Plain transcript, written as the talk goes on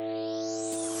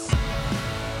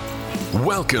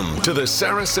Welcome to the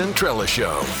Centrella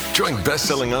Show. Join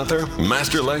best-selling author,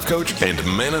 master life coach, and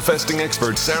manifesting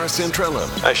expert Sarah Centrella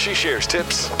as she shares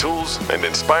tips, tools, and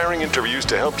inspiring interviews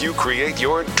to help you create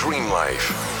your dream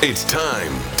life. It's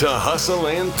time to hustle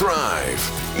and thrive.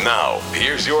 Now,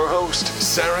 here's your host,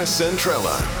 Sarah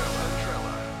Centrella.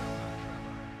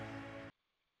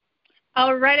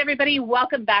 All right, everybody,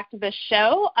 welcome back to the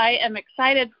show. I am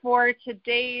excited for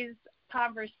today's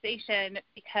conversation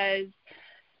because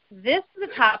this is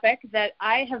a topic that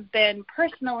I have been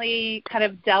personally kind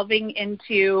of delving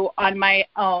into on my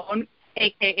own,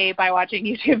 AKA by watching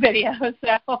YouTube videos.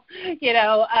 So,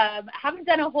 haven't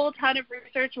done a whole ton of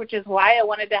research, which is why I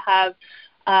wanted to have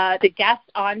the guest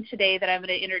on today that I'm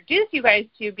going to introduce you guys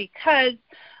to, because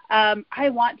I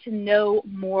want to know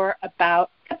more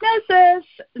about hypnosis.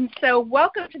 And so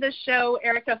welcome to the show,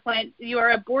 Erika Flint. You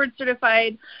are a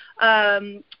board-certified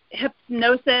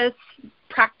hypnosis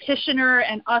practitioner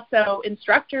and also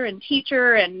instructor and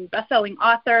teacher and best-selling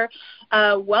author.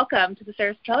 Welcome to the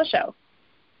Sarah Centrella Show.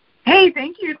 Hey,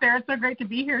 thank you, Sarah. It's so great to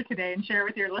be here today and share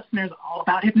with your listeners all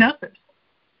about hypnosis.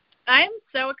 I'm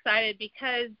so excited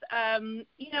because, I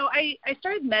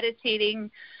started meditating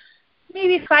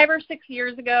maybe 5 or 6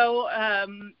 years ago. I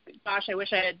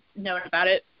wish I had known about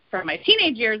it from my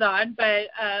teenage years on, but,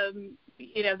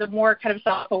 the more kind of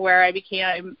self-aware I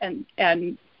became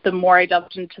and the more I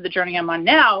delved into the journey I'm on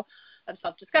now of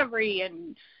self-discovery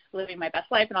and living my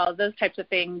best life and all of those types of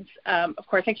things, of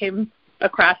course, I came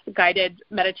across guided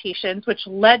meditations, which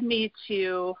led me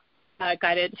to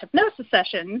guided hypnosis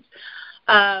sessions.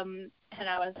 And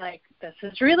I was like, this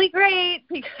is really great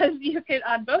because you could,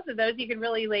 on both of those, you can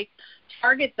really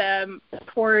target them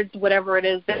towards whatever it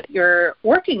is that you're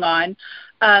working on.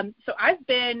 So I've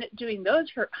been doing those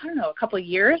for, a couple of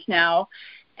years now.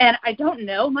 And I don't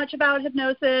know much about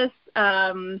hypnosis.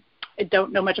 I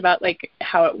don't know much about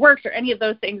how it works or any of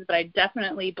those things, but I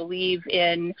definitely believe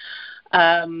in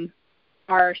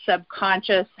our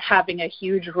subconscious having a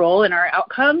huge role in our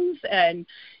outcomes. And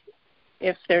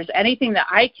if there's anything that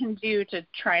I can do to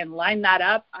try and line that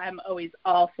up, I'm always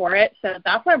all for it. So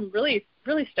that's why I'm really,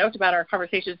 really stoked about our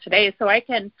conversation today, so I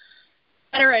can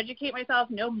better educate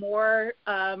myself, know more,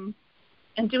 and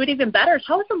do it even better.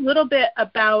 Tell us a little bit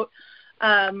about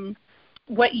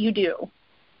what you do.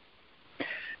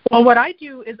 Well, what I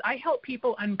do is I help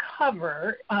people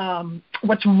uncover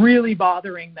what's really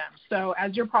bothering them. So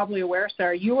as you're probably aware,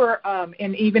 Sarah, you were,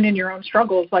 and even in your own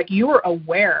struggles, you were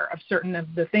aware of certain of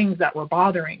the things that were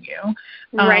bothering you.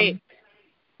 Right.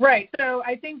 Right. So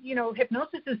I think,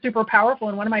 hypnosis is super powerful.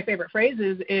 And one of my favorite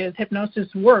phrases is hypnosis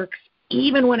works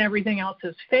even when everything else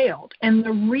has failed. And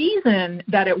the reason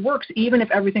that it works even if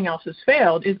everything else has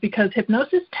failed is because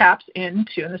hypnosis taps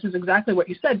into, and this is exactly what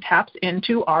you said, taps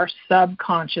into our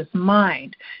subconscious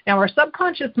mind. Now, our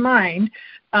subconscious mind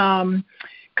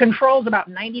controls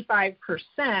about 95%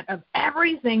 of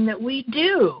everything that we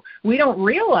do. We don't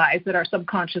realize that our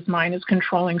subconscious mind is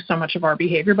controlling so much of our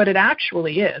behavior, but it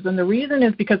actually is. And the reason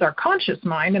is because our conscious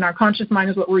mind, and our conscious mind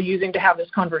is what we're using to have this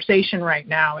conversation right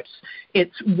now.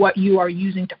 It's what you are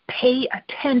using to pay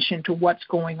attention to what's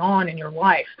going on in your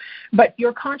life. But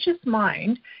your conscious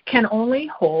mind can only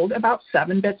hold about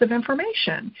 7 bits of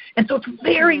information. And so it's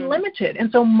very limited. And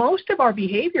so most of our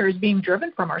behavior is being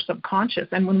driven from our subconscious.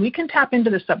 And when we can tap into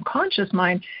the subconscious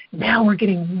mind, now we're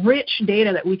getting rich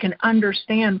data that we can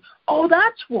understand. Oh,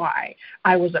 that's why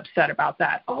I was upset about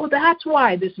that. Oh, that's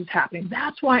why this is happening.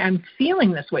 That's why I'm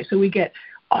feeling this way. So we get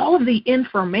all of the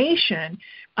information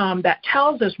that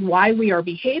tells us why we are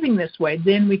behaving this way.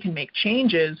 Then we can make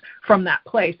changes from that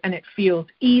place. And it feels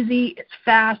easy, it's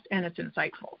fast, and it's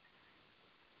insightful.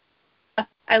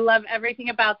 I love everything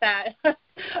about that,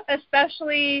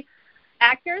 especially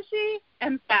accuracy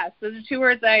and fast. Those are 2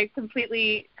 words I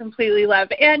completely love.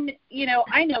 And,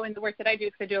 I know in the work that I do,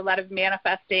 because I do a lot of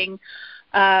manifesting,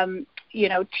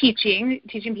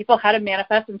 teaching people how to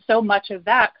manifest, and so much of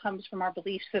that comes from our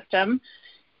belief system.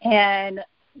 And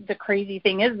the crazy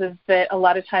thing is that a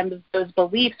lot of times those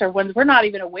beliefs are ones we're not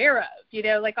even aware of.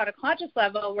 On a conscious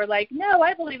level, we're like, no,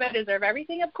 I believe I deserve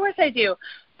everything. Of course I do.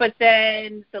 But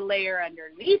then the layer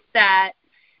underneath that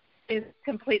is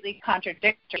completely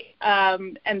contradictory.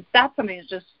 And that's something that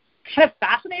just kind of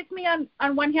fascinates me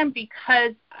on one hand,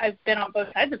 because I've been on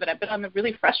both sides of it. I've been on the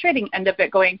really frustrating end of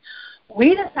it going,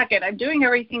 wait a second, I'm doing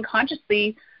everything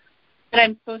consciously that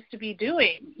I'm supposed to be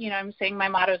doing. I'm saying my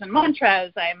mottos and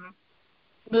mantras. I'm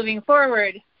moving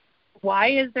forward.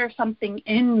 Why is there something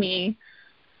in me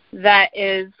that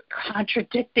is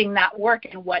contradicting that work,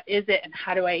 and what is it, and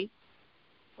how do I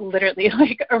literally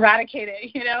eradicate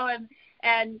it,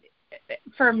 and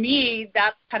for me,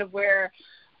 that's kind of where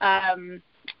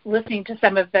listening to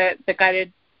some of the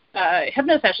guided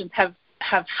hypno sessions have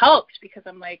helped, because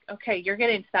I'm like, okay, you're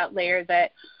getting to that layer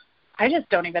that I just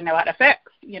don't even know how to fix.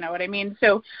 You know what I mean?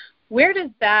 So where does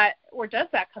that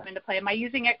come into play? Am I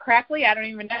using it correctly? I don't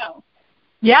even know.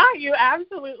 Yeah, you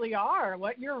absolutely are.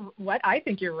 What I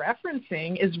think you're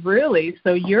referencing is really,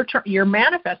 so you're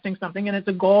manifesting something, and it's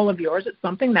a goal of yours. It's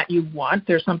something that you want.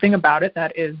 There's something about it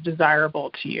that is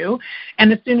desirable to you.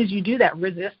 And as soon as you do that,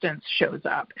 resistance shows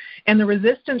up. And the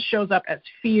resistance shows up as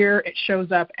fear. It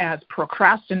shows up as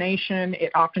procrastination.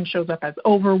 It often shows up as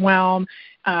overwhelm.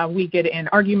 We get in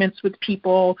arguments with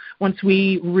people once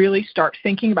we really start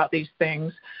thinking about these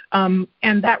things.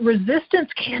 And that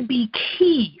resistance can be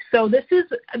key. So this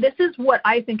is what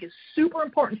I think is super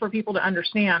important for people to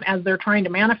understand as they're trying to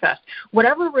manifest.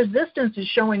 Whatever resistance is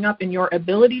showing up in your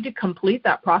ability to complete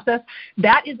that process,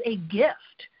 that is a gift.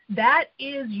 That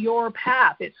is your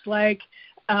path. It's like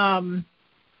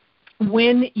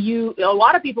when a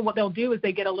lot of people, what they'll do is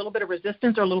they get a little bit of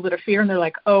resistance or a little bit of fear, and they're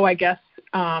like, oh, I guess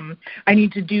I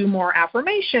need to do more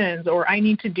affirmations, or I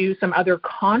need to do some other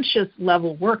conscious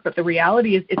level work. But the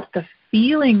reality is it's the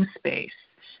feeling space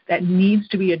that needs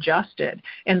to be adjusted.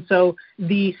 And so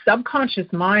the subconscious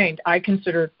mind, I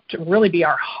consider to really be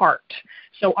our heart.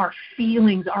 So our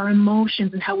feelings, our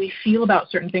emotions, and how we feel about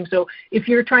certain things. So if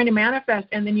you're trying to manifest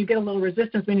and then you get a little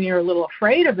resistance, meaning you're a little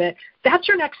afraid of it, that's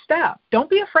your next step. Don't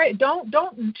be afraid. Don't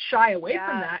shy away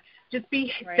from that. Just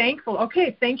be thankful.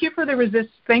 Okay, thank you for the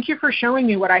resistance. Thank you for showing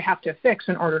me what I have to fix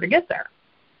in order to get there.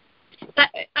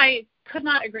 I could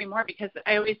not agree more, because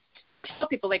I always tell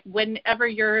people, like, whenever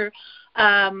you're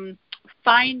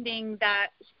finding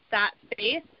that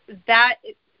space, that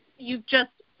you've just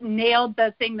nailed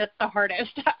the thing that's the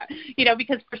hardest,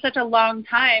 because for such a long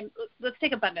time, let's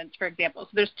take abundance, for example. So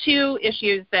there's two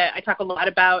issues that I talk a lot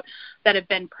about that have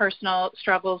been personal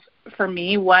struggles for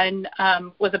me. One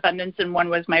was abundance, and one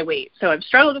was my weight. So I've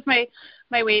struggled with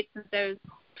my weight since I was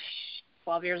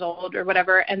 12 years old or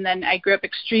whatever, and then I grew up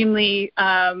extremely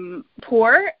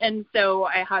poor, and so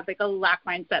I had like a lack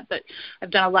mindset. But I've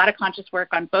done a lot of conscious work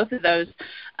on both of those,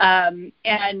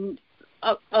 and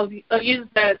I'll use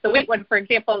the weight one, for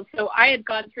example. So I had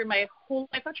gone through my whole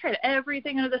life. I've tried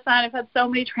everything under the sun. I've had so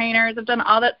many trainers. I've done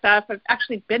all that stuff. I've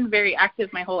actually been very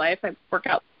active my whole life. I work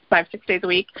out 5-6 days a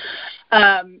week.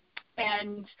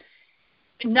 And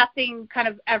nothing kind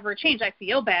of ever changed. I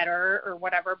feel better or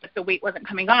whatever, but the weight wasn't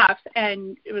coming off.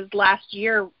 And it was last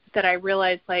year that I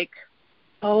realized, like,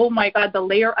 oh my God, the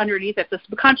layer underneath it, the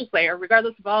subconscious layer,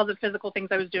 regardless of all the physical things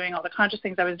I was doing, all the conscious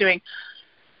things I was doing,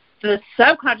 the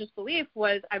subconscious belief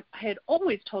was I had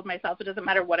always told myself, it doesn't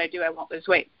matter what I do, I won't lose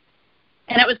weight.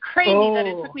 And it was crazy that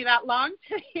it took me that long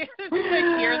to hear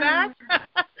that.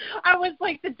 I was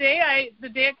like, the day I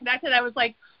connected, I was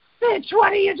like, bitch,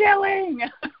 what are you doing?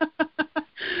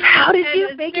 How did you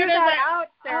figure that out,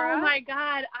 Sarah? Oh my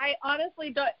God. I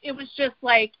honestly don't, it was just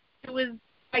like,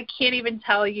 I can't even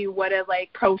tell you what a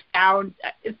like profound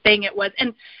thing it was.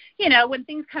 And, when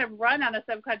things kind of run on a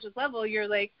subconscious level, you're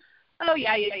like, oh,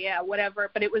 yeah, whatever.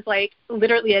 But it was like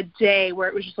literally a day where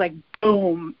it was just like,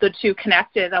 boom, the two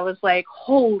connected. I was like,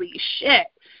 holy shit.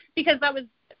 Because that was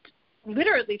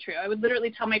literally true. I would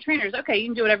literally tell my trainers, okay, you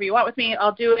can do whatever you want with me.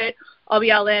 I'll do it. I'll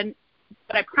be all in.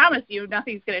 But I promise you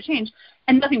nothing's going to change.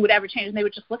 And nothing would ever change. And they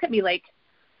would just look at me like,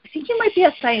 I think you might be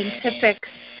a scientific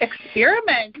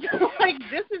experiment. Like,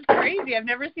 this is crazy. I've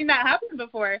never seen that happen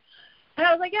before. And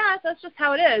I was like, yeah, that's just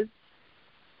how it is.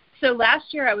 So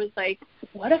last year I was like,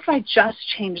 what if I just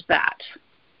change that?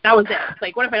 That was it.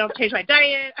 Like, what if I don't change my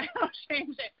diet? I don't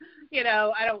change it.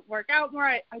 I don't work out more.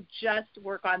 I just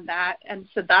work on that. And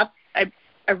so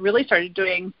I really started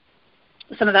doing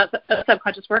some of that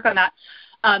subconscious work on that.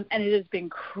 And it has been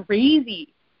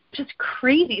crazy, just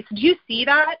crazy. So do you see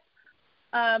that?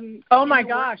 Oh my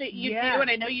gosh. That you do, and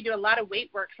I know you do a lot of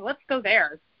weight work. So let's go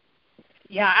there.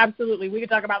 Yeah, absolutely. We could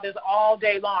talk about this all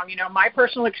day long. My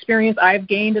personal experience, I've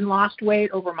gained and lost weight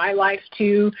over my life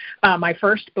too. My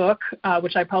first book,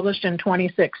 which I published in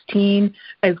 2016,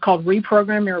 is called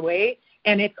Reprogram Your Weight.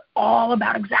 And it's all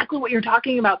about exactly what you're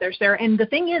talking about there, Sarah. And the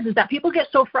thing is that people get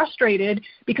so frustrated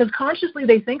because consciously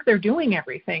they think they're doing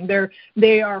everything.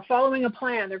 They are following a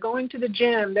plan. They're going to the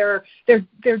gym. They're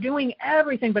doing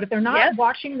everything. But if they're not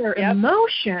watching their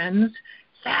emotions,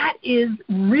 that is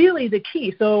really the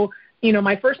key. So,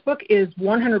 my first book is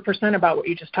 100% about what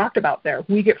you just talked about there.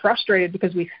 We get frustrated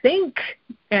because we think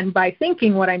And by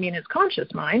thinking, what I mean is conscious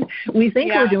mind. We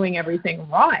think we're doing everything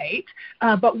right,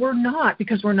 but we're not,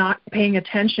 because we're not paying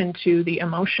attention to the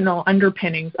emotional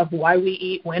underpinnings of why we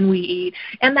eat, when we eat.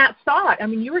 And that thought, I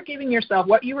mean,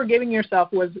 what you were giving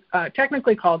yourself was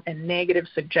technically called a negative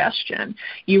suggestion.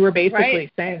 You were basically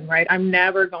saying, right, I'm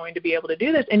never going to be able to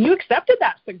do this. And you accepted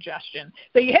that suggestion.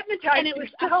 So you hypnotized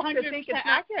yourself to think it's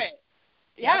accurate.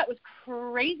 Yeah, it was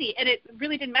crazy. And it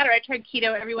really didn't matter. I tried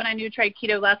keto. Everyone I knew tried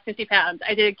keto, lost 50 pounds.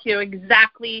 I did keto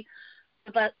exactly,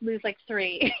 but lose like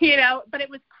 3, But it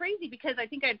was crazy because I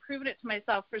think I'd proven it to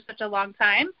myself for such a long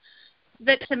time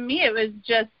that to me it was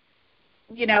just,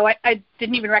 I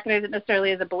didn't even recognize it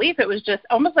necessarily as a belief. It was just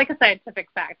almost like a scientific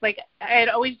fact. Like I had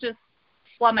always just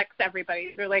flummoxed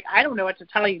everybody. They're like, I don't know what to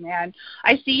tell you, man.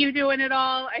 I see you doing it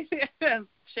all.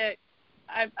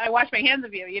 I wash my hands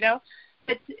of you,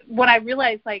 But when I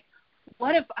realized, like,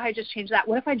 what if I just changed that?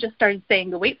 What if I just started saying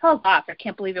the weight falls off? I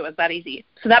can't believe it was that easy.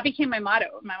 So that became my motto,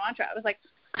 my mantra. I was like,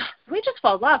 the weight just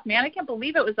falls off, man. I can't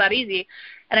believe it was that easy.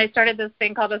 And I started this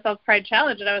thing called the Self-Pride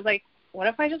Challenge. And I was like, what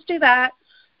if I just do that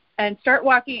and start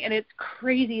walking? And it's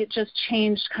crazy. It just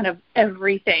changed kind of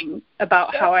everything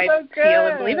about how I feel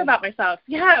and believe about myself.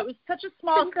 Yeah, it was such a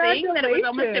small thing that it was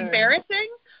almost embarrassing.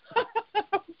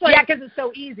 Like, because it's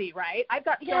so easy, right? I've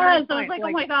got so many so I was like,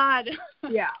 oh my God.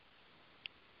 Yeah.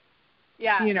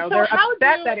 Yeah. They're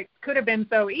upset that it could have been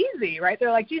so easy, right?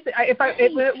 They're like, geez, if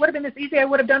it would have been this easy, I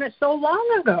would have done it so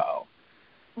long ago.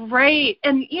 Right.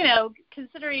 And,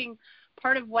 considering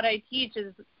part of what I teach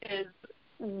is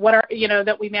what are,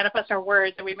 that we manifest our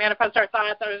words and we manifest our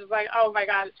thoughts. I was like, oh my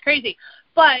God, it's crazy.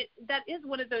 But that is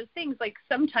one of those things, like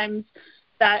sometimes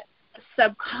that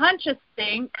subconscious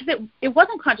thing, because it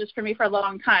wasn't conscious for me for a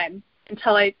long time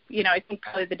until I think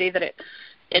probably the day that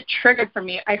it triggered for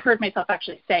me, I heard myself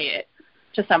actually say it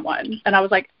to someone, and I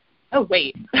was like, oh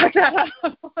wait, back that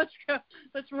up.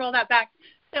 Let's roll that back.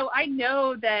 So I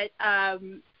know that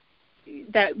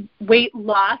that weight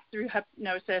loss through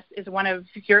hypnosis is one of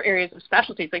your areas of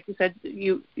specialties. Like you said,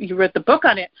 you wrote the book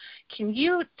on it. Can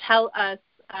you tell us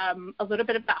a little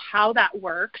bit about how that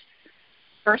works,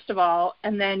 first of all,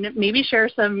 and then maybe share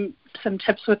some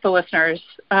tips with the listeners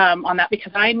on that,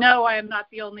 because I know I am not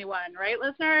the only one, right,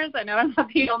 listeners? I know I'm not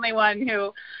the only one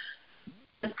who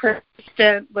is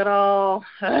persistent little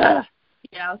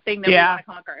thing that we want to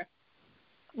conquer.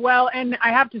 Well, and I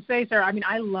have to say, Sarah, I mean,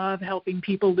 I love helping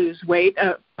people lose weight,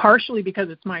 partially because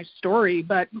it's my story,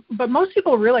 but most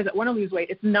people realize that when I lose weight,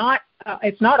 it's not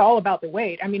all about the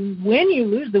weight. I mean, when you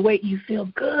lose the weight, you feel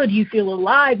good, you feel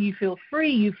alive, you feel free,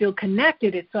 you feel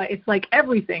connected. It's like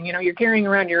everything, you're carrying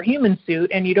around your human suit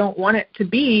and you don't want it to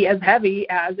be as heavy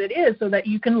as it is so that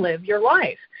you can live your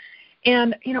life.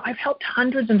 And, I've helped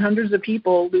hundreds and hundreds of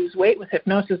people lose weight with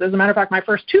hypnosis. As a matter of fact, my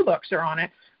first 2 books are on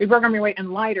it. Reprogram Your Weight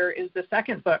and Lighter is the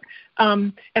second book.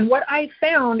 And what I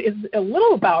found is a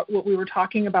little about what we were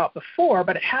talking about before,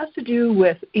 but it has to do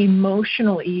with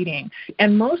emotional eating.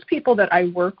 And most people that I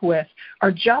work with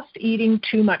are just eating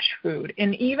too much food.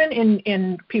 And even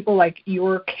in people like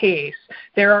your case,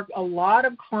 there are a lot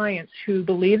of clients who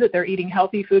believe that they're eating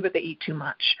healthy food, but they eat too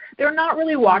much. They're not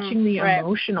really watching the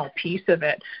emotional piece of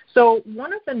it. So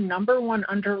one of the number one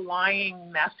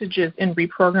underlying messages in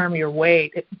Reprogram Your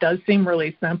Weight, it does seem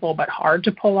really simple but hard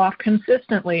to pull off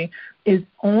consistently, is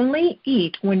only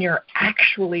eat when you're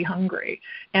actually hungry.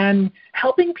 And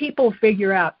helping people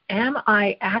figure out, am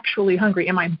I actually hungry?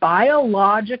 Am I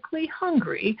biologically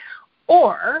hungry?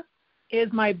 Or is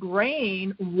my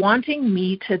brain wanting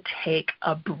me to take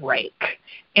a break?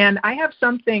 And I have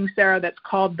something, Sarah, that's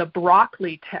called the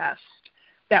broccoli test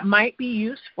that might be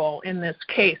useful in this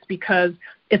case, because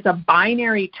it's a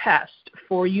binary test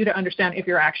for you to understand if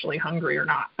you're actually hungry or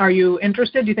not. Are you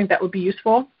interested? Do you think that would be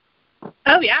useful?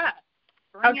 Oh, yeah.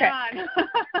 Bring it on.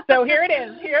 So here it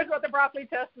is. Here's what the broccoli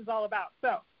test is all about.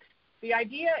 So the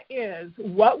idea is,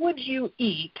 what would you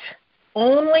eat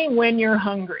only when you're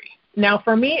hungry? Now,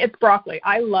 for me, it's broccoli.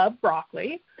 I love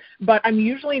broccoli, but I'm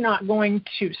usually not going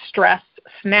to stress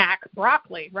snack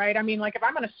broccoli, right? I mean, like if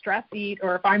I'm going to stress eat,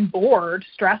 or if I'm bored,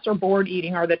 stress or bored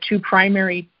eating are the 2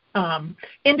 primary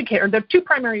the 2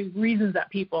 primary reasons that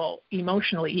people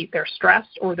emotionally eat. They're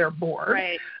stressed or they're bored.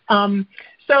 Right.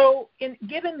 So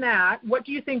given that, what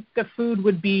do you think the food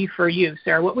would be for you,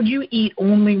 Sarah? What would you eat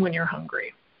only when you're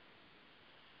hungry?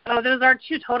 Oh, those are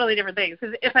 2 totally different things.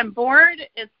 Because if I'm bored,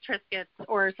 it's Triscuits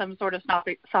or some sort of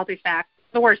salty snack.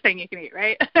 The worst thing you can eat,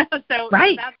 right? So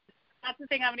right. That's the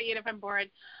thing I'm going to eat if I'm bored.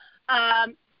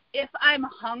 If I'm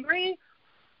hungry,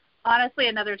 honestly,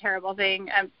 another terrible thing.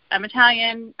 I'm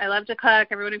Italian. I love to cook.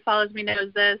 Everyone who follows me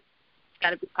knows this. It's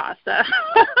got to be pasta.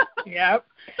 Yep.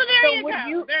 So there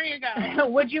you go.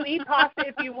 Would you eat pasta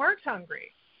if you weren't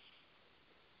hungry?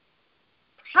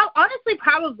 Honestly,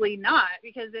 probably not,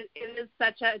 because it is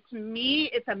to me,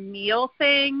 it's a meal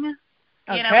thing.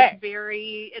 Okay. You know,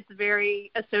 it's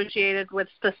very associated with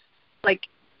like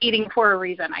eating for a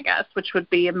reason, I guess, which would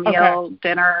be a meal,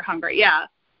 dinner, hungry. Yeah.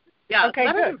 Yeah.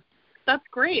 Okay, good. That's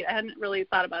great. I hadn't really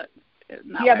thought about it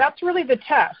in that Yeah, way. that's really the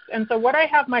test. And so what I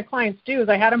have my clients do is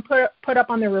I had them put up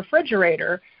on their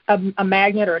refrigerator a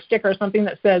magnet or a sticker or something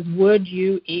that says, would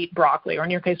you eat broccoli? Or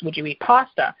in your case, would you eat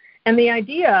pasta? And the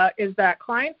idea is that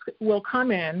clients will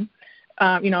come in,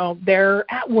 they're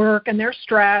at work and they're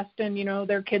stressed and,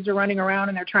 their kids are running around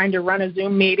and they're trying to run a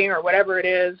Zoom meeting or whatever it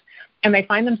is, and they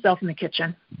find themselves in the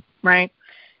kitchen, right?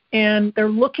 And they're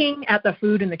looking at the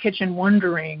food in the kitchen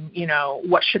wondering,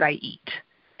 what should I eat?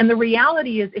 And the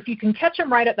reality is if you can catch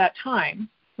them right at that time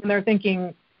when they're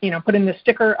thinking, putting the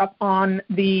sticker up on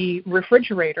the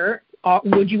refrigerator,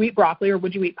 would you eat broccoli or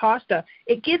would you eat pasta?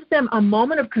 It gives them a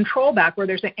moment of control back where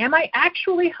they're saying, am I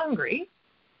actually hungry?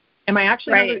 Am I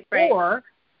actually hungry? Right. Or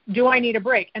do I need a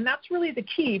break? And that's really the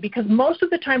key, because most of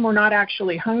the time we're not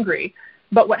actually hungry.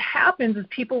 But what happens is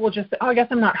people will just say, I guess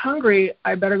I'm not hungry.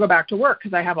 I better go back to work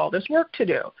because I have all this work to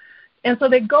do. And so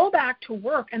they go back to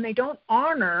work and they don't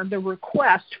honor the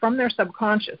request from their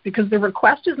subconscious, because the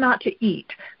request is not to eat.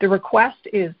 The request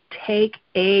is take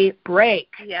a break.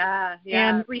 Yeah.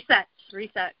 And reset.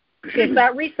 It's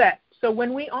that reset. So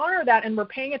when we honor that and we're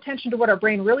paying attention to what our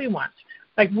brain really wants,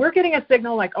 like we're getting a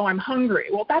signal like, oh, I'm hungry.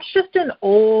 Well, that's just an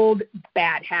old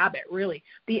bad habit, really.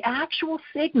 The actual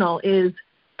signal is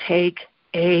take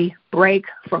a break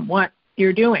from what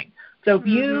you're doing. So if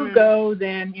you go,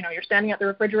 then, you're standing at the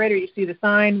refrigerator, you see the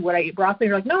sign, would I eat broccoli?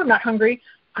 You're like, no, I'm not hungry.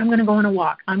 I'm going to go on a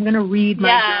walk. I'm going to read my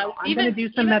journal. I'm going to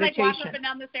do some meditation. Like walk up and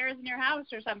down the stairs in your house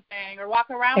or something, or walk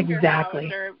around your house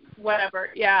or whatever.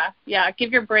 Yeah.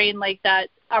 Give your brain like that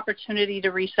opportunity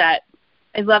to reset.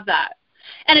 I love that.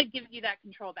 And it gives you that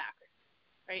control back,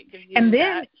 right? It gives you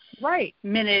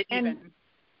minute and even.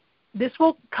 This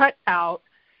will cut out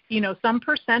some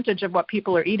percentage of what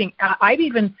people are eating. I've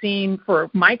even seen for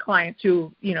my clients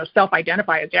who,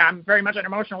 self-identify as, I'm very much an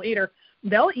emotional eater,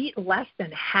 they'll eat less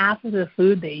than half of the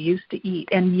food they used to eat.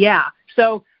 And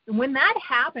so when that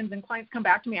happens and clients come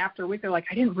back to me after a week, they're like,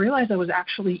 I didn't realize I was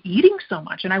actually eating so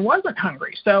much and I wasn't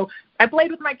hungry. So I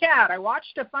played with my cat. I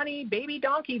watched a funny baby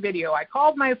donkey video. I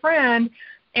called my friend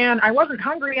and I wasn't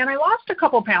hungry and I lost a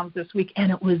couple pounds this week,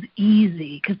 and it was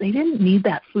easy because they didn't need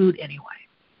that food anyway.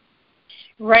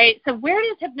 Right. So where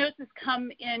does hypnosis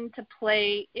come into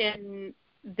play in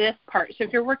this part? So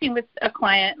if you're working with a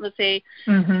client, let's say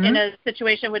in a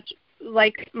situation which,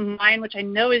 like mine, which I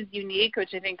know is unique,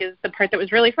 which I think is the part that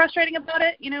was really frustrating about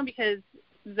it, because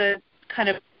the kind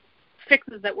of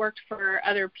fixes that worked for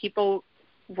other people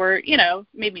were,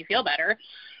 made me feel better,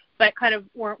 but kind of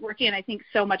weren't working. And I think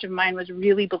so much of mine was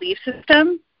really belief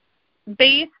system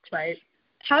based. Right.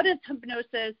 How does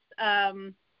hypnosis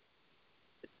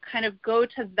kind of go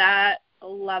to that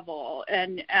level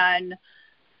and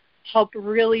help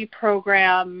really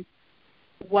program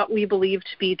what we believe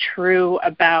to be true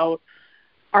about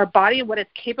our body and what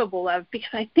it's capable of? Because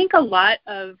I think a lot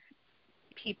of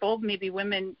people, maybe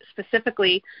women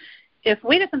specifically, if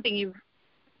weight is something you've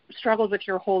struggled with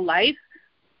your whole life,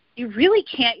 you really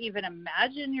can't even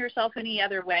imagine yourself any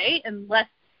other way unless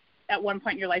at one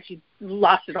point in your life you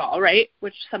lost it all, right?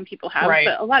 Which some people have,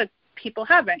 but a lot of people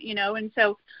haven't, and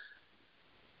so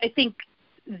I think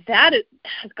that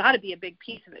has got to be a big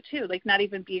piece of it too, like not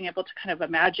even being able to kind of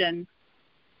imagine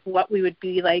what we would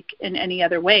be like in any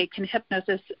other way. Can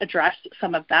hypnosis address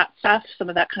some of that stuff, some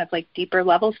of that kind of like deeper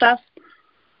level stuff?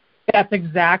 That's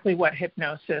exactly what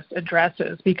hypnosis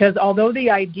addresses, because although the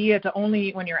idea to only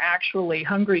eat when you're actually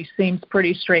hungry seems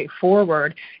pretty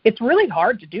straightforward, it's really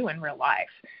hard to do in real life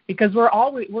because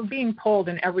we're being pulled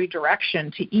in every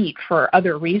direction to eat for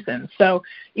other reasons. So,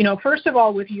 first of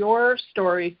all, with your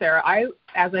story, Sarah,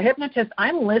 as a hypnotist,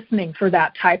 I'm listening for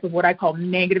that type of what I call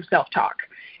negative self-talk.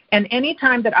 And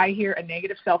anytime that I hear a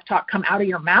negative self-talk come out of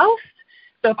your mouth,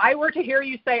 so if I were to hear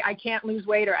you say, I can't lose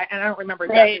weight, and I don't remember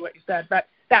exactly what you said, but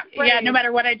that phrase, no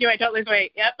matter what I do, I don't lose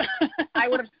weight. Yep. I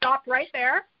would have stopped right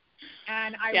there,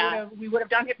 and we would have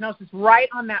done hypnosis right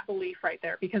on that belief right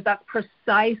there, because that's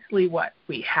precisely what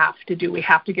we have to do. We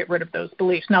have to get rid of those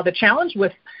beliefs. Now, the challenge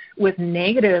with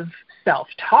negative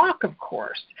self-talk, of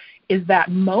course, is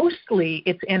that mostly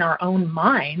it's in our own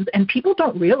minds, and people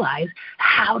don't realize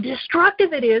how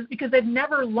destructive it is because they've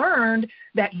never learned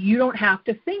that you don't have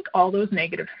to think all those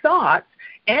negative thoughts.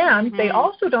 And they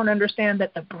also don't understand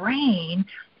that the brain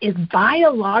is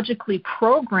biologically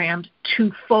programmed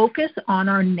to focus on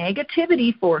our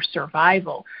negativity for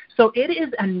survival. So it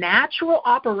is a natural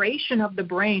operation of the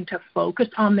brain to focus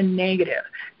on the negative.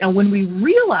 Now, when we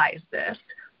realize this,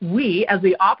 we, as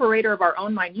the operator of our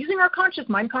own mind, using our conscious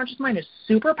mind is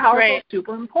super powerful,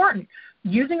 super important.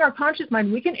 Using our conscious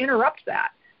mind, we can interrupt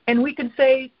that. And we can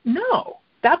say, no,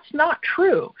 that's not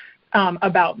true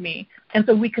about me. And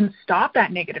so we can stop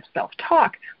that negative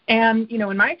self-talk. And, you know,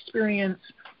 in my experience,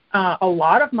 a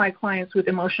lot of my clients with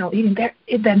emotional eating,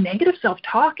 the negative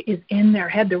self-talk is in their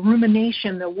head, the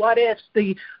rumination, the what ifs,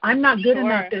 the I'm not good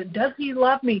enough, the does he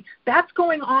love me? That's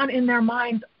going on in their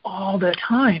minds all the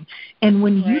time. And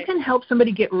when you can help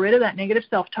somebody get rid of that negative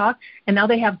self-talk and now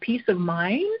they have peace of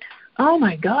mind, oh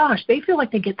my gosh, they feel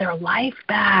like they get their life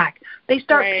back. They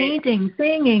start painting,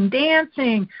 singing,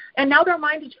 dancing, and now their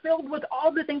mind is filled with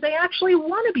all the things they actually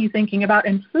want to be thinking about,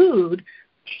 and food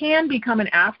can become an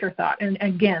afterthought. And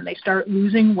again, they start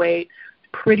losing weight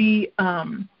pretty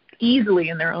easily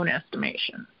in their own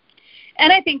estimation.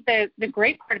 And I think the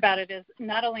great part about it is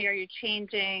not only are you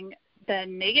changing the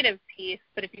negative piece,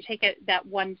 but if you take it that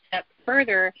one step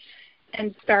further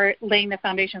and start laying the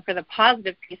foundation for the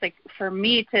positive piece, like for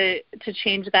me to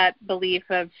change that belief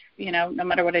of, you know, no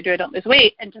matter what I do, I don't lose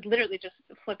weight, and to literally just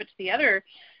flip it to the other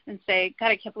and say,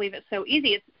 God, I can't believe it's so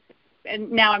easy.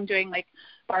 And now I'm doing like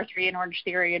bar 3 and Orange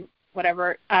Theory and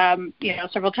whatever, you know,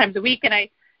 several times a week. And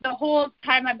the whole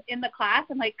time I'm in the class,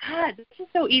 I'm like, God, this is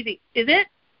so easy. Is it?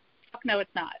 No,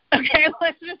 it's not. Okay,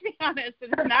 let's just be honest.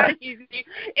 It's not easy.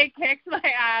 It kicks my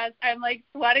ass. I'm like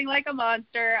sweating like a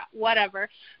monster, whatever.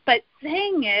 But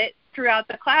saying it throughout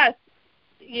the class,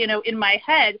 you know, in my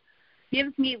head,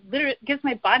 gives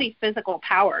my body physical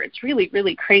power. It's really,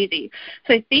 really crazy.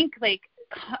 So I think like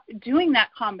doing that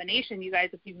combination, you guys,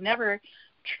 if you've never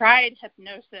tried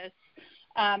hypnosis,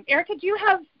 Erika, do you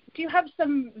have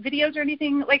some videos or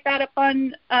anything like that up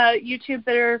on YouTube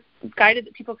that are guided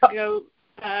that people could go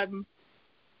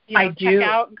check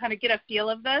out and kind of get a feel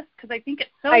of this? Because I think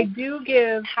it's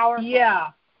so powerful.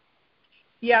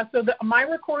 Yeah. So my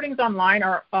recordings online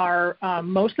are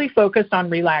mostly focused on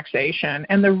relaxation,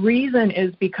 and the reason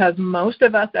is because most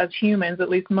of us as humans, at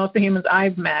least most of the humans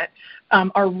I've met,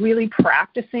 are really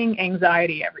practicing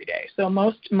anxiety every day. So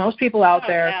most people out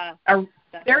there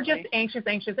they're just anxious,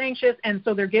 and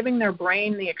so they're giving their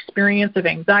brain the experience of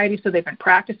anxiety. So they've been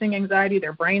practicing anxiety.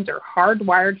 Their brains are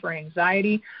hardwired for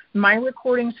anxiety. My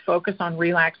recordings focus on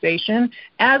relaxation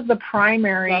as the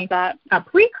primary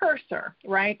precursor,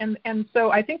 right? And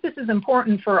so I think this is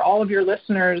important for all of your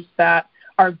listeners that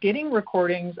are getting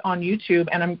recordings on YouTube,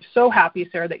 and I'm so happy,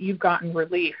 Sarah, that you've gotten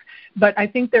relief. But I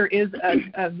think there is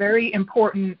a very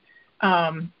important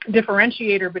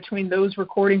differentiator between those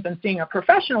recordings and seeing a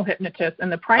professional hypnotist,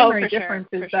 and the primary difference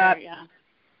is that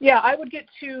I would get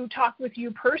to talk with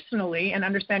you personally and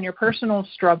understand your personal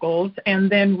struggles, and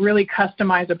then really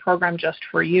customize a program just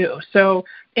for you. So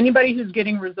anybody who's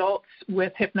getting results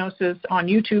with hypnosis on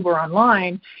YouTube or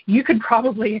online, you could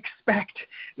probably expect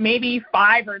maybe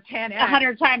 5 or 10,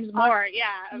 100 times more.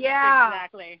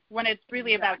 Exactly. When it's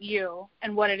really about you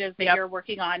and what it is that you're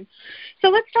working on. So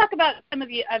let's talk about some of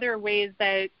the other ways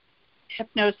that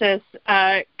hypnosis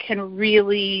can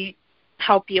really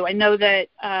help you. I know that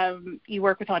you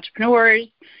work with entrepreneurs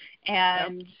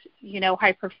and you know,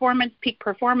 high performance, peak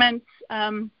performance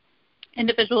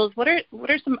individuals. What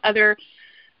are some other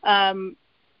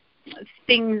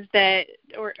things that,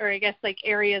 or I guess like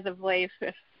areas of life,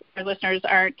 if our listeners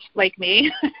aren't like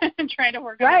me and trying to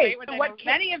work on weight, which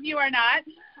many of you are not.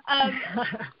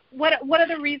 What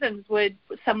other reasons would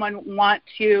someone want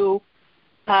to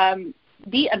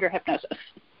be under hypnosis?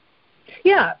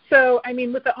 Yeah, so I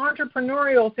mean, with the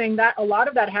entrepreneurial thing, that a lot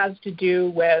of that has to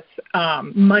do with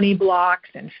money blocks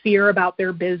and fear about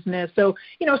their business. So,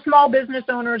 you know, small business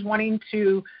owners wanting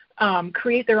to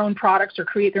create their own products or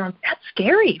create their own, that's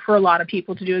scary for a lot of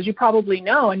people to do, as you probably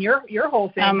know, and your whole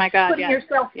thing. Oh my God, putting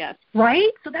yourself,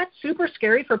 right? So that's super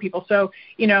scary for people. So,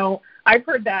 you know, I've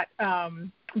heard that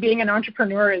being an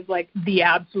entrepreneur is like the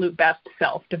absolute best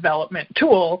self-development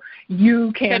tool.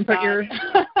 You can put your,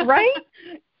 right?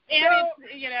 And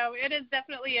it's, you know, it is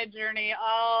definitely a journey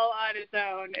all on its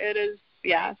own. It is,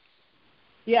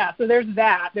 Yeah, so there's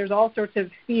that. There's all sorts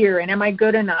of fear and am I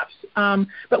good enough?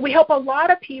 But we help a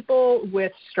lot of people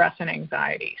with stress and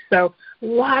anxiety. So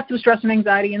lots of stress and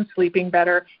anxiety and sleeping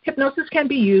better. Hypnosis can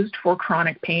be used for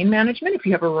chronic pain management if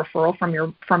you have a referral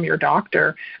from your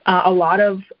doctor. A lot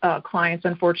of clients,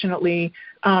 unfortunately,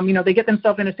 they get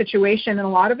themselves in a situation, and a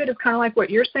lot of it is kind of like what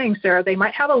you're saying, Sarah. They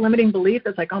might have a limiting belief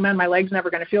that's like, oh, man, my leg's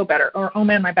never going to feel better, or, oh,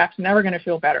 man, my back's never going to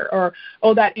feel better, or,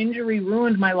 oh, that injury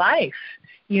ruined my life.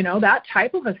 That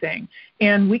type of a thing.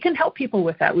 And we can help people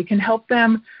with that. We can help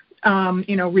them,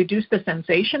 reduce the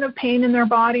sensation of pain in their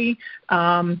body.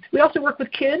 We also work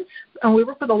with kids. We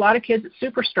work with a lot of kids. It's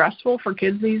super stressful for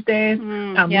kids these days,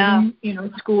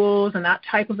 schools and that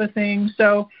type of a thing.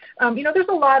 So, there's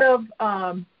a lot of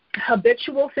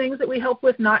habitual things that we help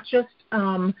with, not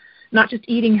just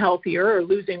eating healthier or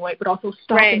losing weight, but also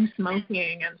stopping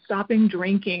smoking and stopping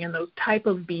drinking and those type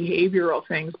of behavioral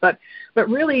things. But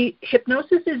really,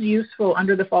 hypnosis is useful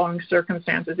under the following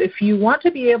circumstances. If you want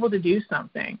to be able to do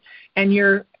something and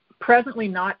you're presently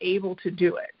not able to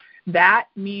do it, that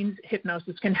means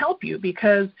hypnosis can help you,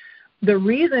 because the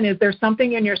reason is there's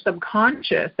something in your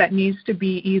subconscious that needs to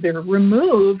be either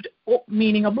removed,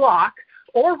 meaning a block,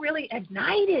 or really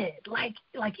ignited, like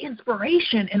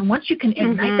inspiration. And once you can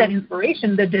ignite that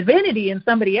inspiration, the divinity in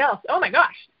somebody else, oh my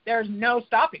gosh, there's no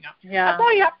stopping them. Yeah. That's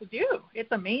all you have to do.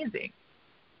 It's amazing.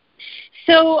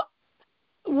 So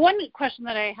one question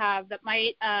that I have that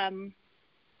might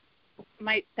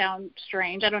sound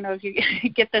strange, I don't know if you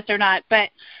get this or not, but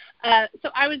so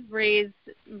I was raised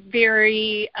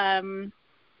very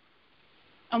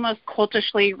almost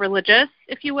cultishly religious,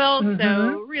 if you will,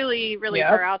 so really, really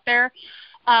far out there.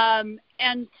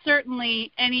 And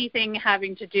certainly anything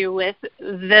having to do with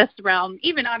this realm,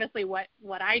 even honestly what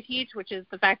I teach, which is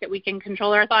the fact that we can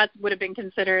control our thoughts, would have been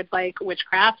considered like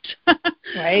witchcraft.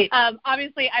 Right.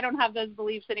 Obviously, I don't have those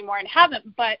beliefs anymore and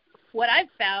haven't, but what I've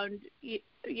found,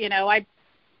 I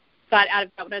got out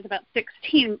of that when I was about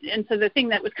 16. And so the thing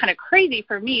that was kind of crazy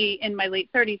for me in my late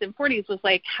 30s and 40s was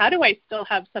like, how do I still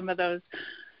have some of those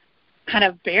kind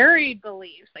of buried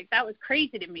beliefs? Like, that was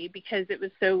crazy to me because it was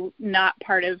so not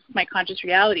part of my conscious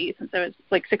reality since I was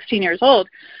like 16 years old.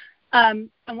 And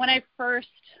when I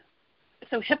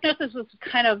so hypnosis was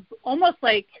kind of almost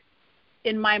like,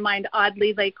 in my mind,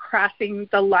 oddly like crossing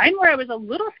the line where I was a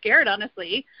little scared,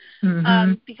 honestly,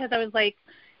 because I was like,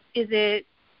 is it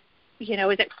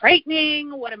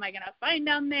frightening? What am I going to find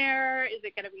down there? Is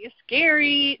it going to be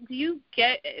scary? Do you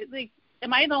get,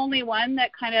 am I the only one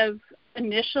that kind of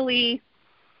initially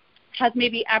has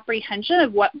maybe apprehension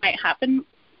of what might happen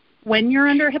when you're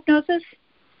under hypnosis?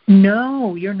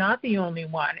 No, you're not the only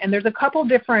one. And there's a couple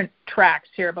different tracks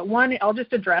here, but one, I'll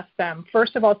just address them.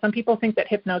 First of all, some people think that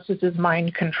hypnosis is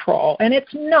mind control, and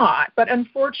it's not. But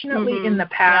unfortunately, in the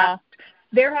past,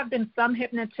 there have been some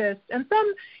hypnotists and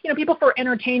some, people for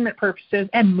entertainment purposes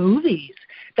and movies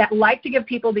that like to give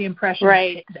people the impression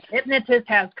that the hypnotist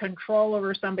has control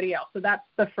over somebody else. So that's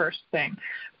the first thing.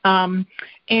 And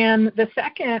the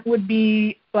second would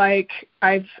be, like,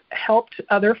 I've helped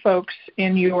other folks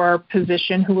in your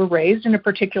position who were raised in a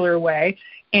particular way.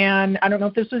 And I don't know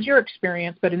if this was your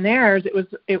experience, but in theirs,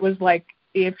 it was like,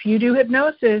 if you do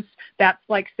hypnosis, that's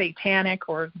like satanic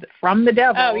or from the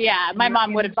devil. Oh, yeah. My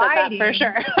mom would have said that for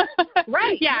sure.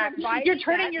 Right. Yeah. You're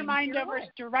turning your mind over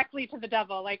directly to to the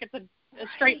devil. Like, it's a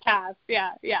straight path.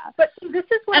 Yeah. Yeah. But this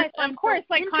is what I find, of course,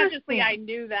 like, consciously I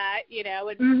knew that,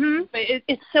 but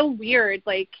it's so weird.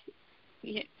 Like,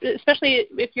 especially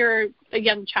if you're a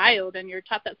young child and you're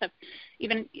taught that stuff,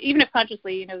 even if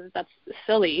consciously, that's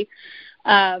silly,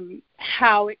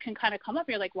 how it can kind of come up.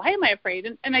 You're like, why am I afraid?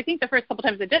 And I think the first couple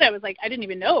times I did, I was like, I didn't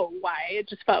even know why. It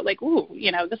just felt like, ooh,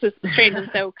 this is strange. And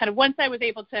so kind of once I was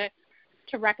able to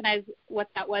recognize what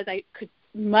that was, I could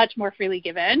much more freely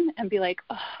give in and be like,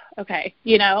 oh, okay,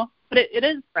 but it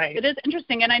is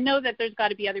interesting. And I know that there's got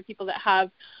to be other people that have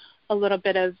a little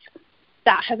bit of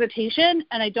that hesitation,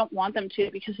 and I don't want them to,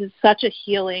 because it's such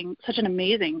an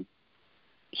amazing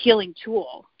healing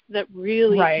tool that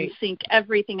really can sync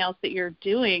everything else that you're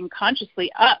doing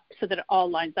consciously up so that it all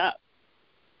lines up.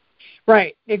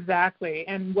 Right, exactly.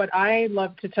 And what I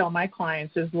love to tell my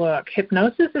clients is, look,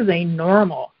 hypnosis is a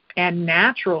normal and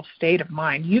natural state of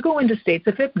mind. You go into states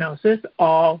of hypnosis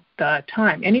all the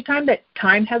time. Anytime that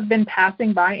time has been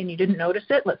passing by and you didn't notice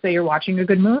it, let's say you're watching a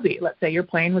good movie, let's say you're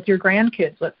playing with your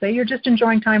grandkids, let's say you're just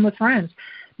enjoying time with friends,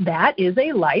 that is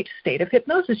a light state of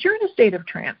hypnosis. You're in a state of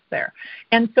trance there.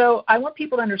 And so I want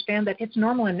people to understand that it's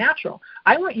normal and natural.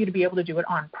 I want you to be able to do it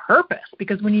on purpose,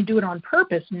 because when you do it on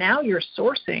purpose, now you're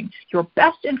sourcing your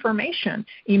best information.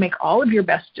 You make all of your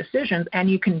best decisions, and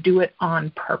you can do it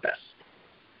on purpose.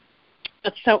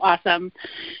 That's so awesome.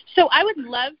 So I would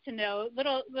love to know,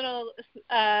 little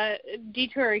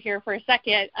detour here for a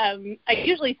second. I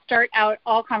usually start out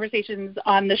all conversations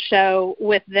on the show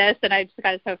with this, and I just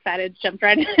got so excited, jumped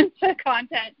right into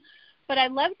content. But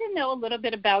I'd love to know a little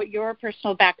bit about your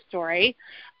personal backstory,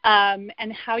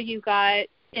 and how you got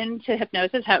into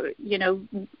hypnosis,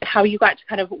 how you got to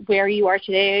kind of where you are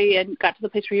today and got to the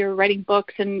place where you're writing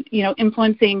books and,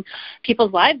 influencing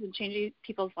people's lives and changing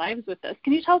people's lives with this.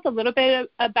 Can you tell us a little bit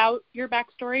about your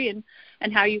backstory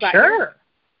and how you got here? Sure.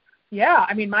 Yeah.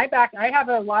 I mean, I have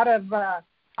a lot of,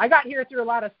 I got here through a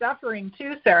lot of suffering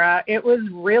too, Sarah. It was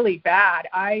really bad.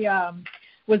 I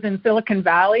was in Silicon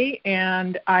Valley,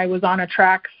 and I was on a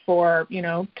track for,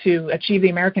 to achieve the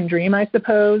American dream, I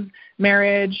suppose,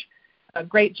 marriage, a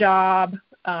great job,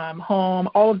 home,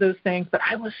 all of those things. But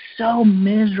I was so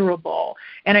miserable,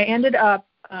 and I ended up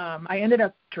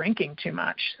drinking too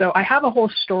much. So I have a whole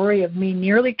story of me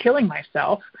nearly killing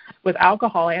myself with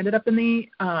alcohol. I ended up in the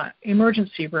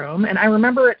emergency room, and I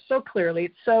remember it so clearly.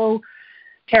 It's so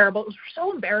terrible. It was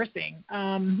so embarrassing.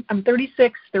 I'm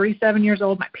 36, 37 years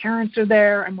old. My parents are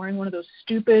there. I'm wearing one of those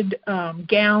stupid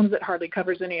gowns that hardly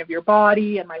covers any of your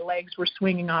body, and my legs were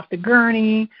swinging off the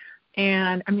gurney.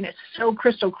 And, I mean, it's so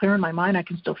crystal clear in my mind. I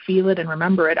can still feel it and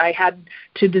remember it. I had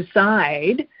to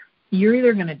decide, you're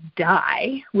either going to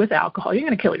die with alcohol, you're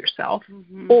going to kill yourself,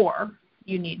 or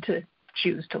you need to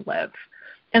choose to live.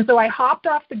 And so I hopped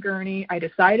off the gurney. I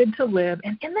decided to live.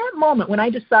 And in that moment, when I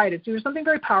decided, there was something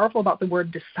very powerful about the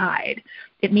word decide.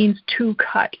 It means to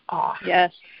cut off.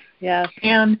 Yes, yes.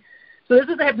 And so this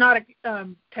is a hypnotic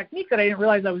technique that I didn't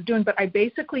realize I was doing, but I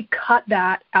basically cut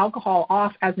that alcohol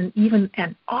off as even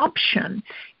an option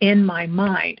in my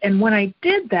mind. And when I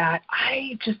did that,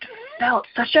 I just felt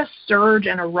such a surge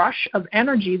and a rush of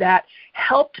energy that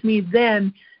helped me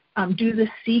then do the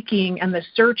seeking and the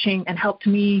searching, and helped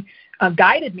me,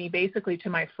 guided me basically to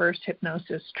my first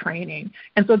hypnosis training.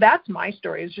 And so that's my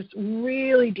story, is just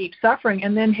really deep suffering.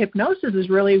 And then hypnosis is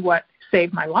really what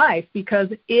saved my life, because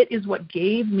it is what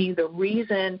gave me the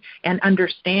reason and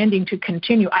understanding to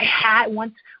continue. I had,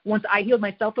 once I healed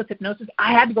myself with hypnosis,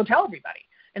 I had to go tell everybody.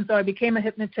 And so I became a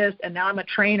hypnotist, and now I'm a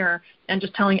trainer, and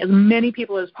just telling as many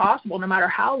people as possible, no matter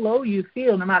how low you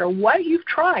feel, no matter what you've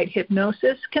tried,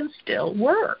 hypnosis can still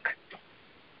work.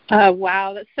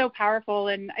 Wow, that's so powerful.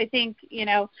 And I think,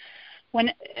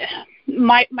 when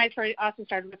my story also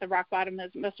started with the rock bottom,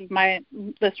 as most of my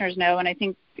listeners know, and I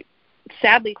think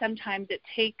sadly sometimes it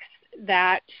takes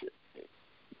that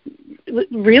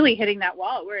really hitting that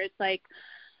wall where it's like,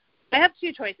 I have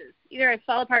two choices. Either I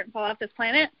fall apart and fall off this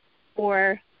planet,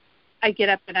 or I get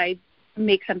up and I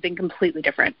make something completely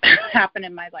different happen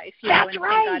in my life. That's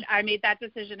right. Thank God I made that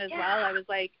decision as well. I was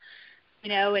like,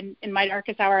 in my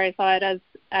darkest hour, I saw it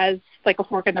as like a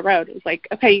fork in the road. It was like,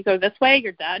 okay, you go this way,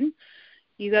 you're done.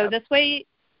 You go this way,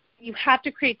 you have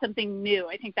to create something new.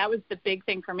 I think that was the big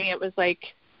thing for me. It was like,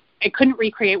 I couldn't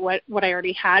recreate what I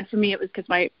already had. For me, it was because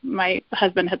my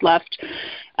husband had left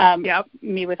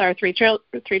me with our three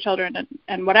children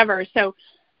and whatever. So,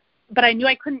 but I knew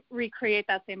I couldn't recreate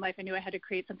that same life. I knew I had to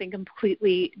create something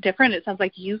completely different. It sounds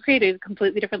like you created a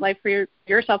completely different life for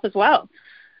yourself as well.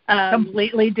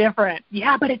 Completely different.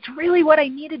 Yeah, but it's really what I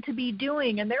needed to be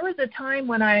doing. And there was a time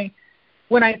when I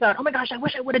thought, oh my gosh, I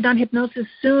wish I would have done hypnosis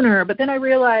sooner. But then I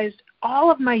realized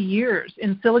all of my years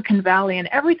in Silicon Valley and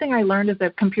everything I learned as a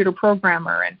computer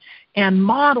programmer and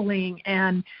modeling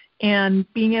and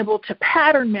being able to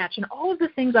pattern match and all of the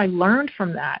things I learned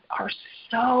from that are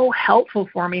so helpful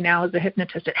for me now as a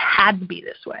hypnotist. It had to be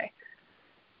this way.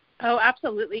 Oh,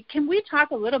 absolutely. Can we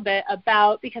talk a little bit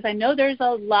about, because I know there's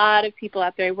a lot of people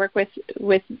out there, I work with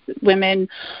women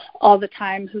all the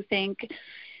time who think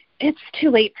it's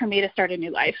too late for me to start a new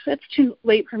life. It's too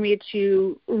late for me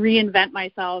to reinvent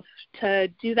myself, to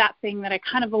do that thing that I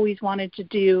kind of always wanted to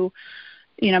do.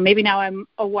 Maybe now I'm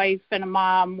a wife and a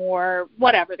mom, or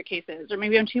whatever the case is, or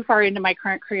maybe I'm too far into my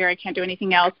current career, I can't do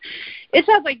anything else. It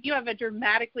sounds like you have a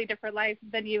dramatically different life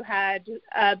than you had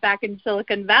back in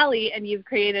Silicon Valley, and you've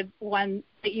created one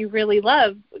that you really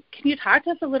love. Can you talk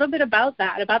to us a little bit about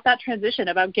that transition,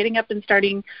 about getting up and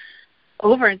starting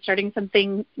over and starting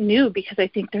something new? Because I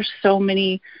think there's so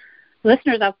many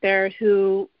listeners out there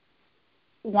who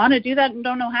want to do that and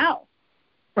don't know how.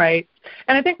 Right.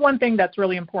 And I think one thing that's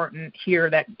really important here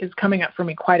that is coming up for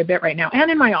me quite a bit right now,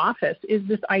 and in my office, is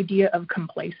this idea of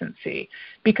complacency.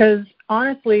 Because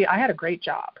honestly, I had a great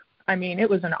job. I mean, it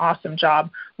was an awesome job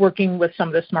working with some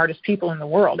of the smartest people in the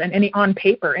world. And on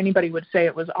paper, anybody would say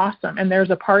it was awesome. And there's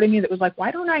a part of me that was like, why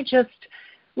don't I just,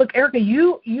 look, Erika,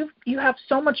 you have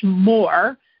so much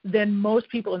more than most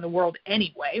people in the world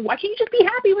anyway. Why can't you just be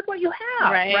happy with what you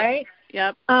have, right?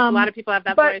 Yep. A lot of people have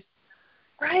that voice.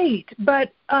 Right.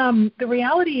 But the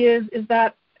reality is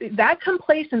that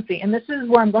complacency, and this is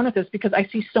where I'm going with this, because I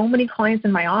see so many clients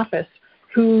in my office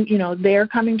who, they're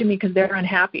coming to me because they're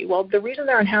unhappy. Well, the reason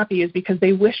they're unhappy is because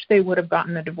they wish they would have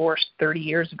gotten a divorce 30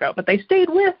 years ago, but they stayed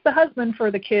with the husband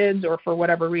for the kids or for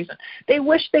whatever reason. They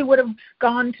wish they would have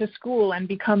gone to school and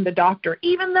become the doctor,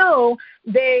 even though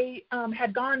they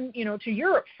had gone, to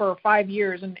Europe for 5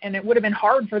 years, and it would have been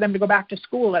hard for them to go back to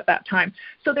school at that time.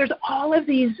 So there's all of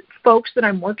these folks that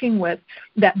I'm working with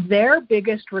that their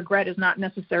biggest regret is not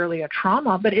necessarily a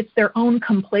trauma, but it's their own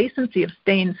complacency of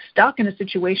staying stuck in a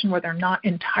situation where they're not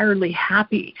entirely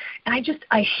happy. And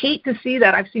I hate to see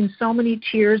that. I've seen so many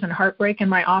tears and heartbreak in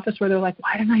my office where they're like,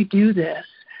 why didn't I do this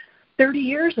 30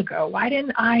 years ago? Why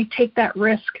didn't I take that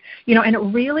risk? And it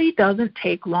really doesn't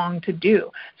take long to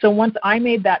do. So once I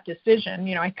made that decision,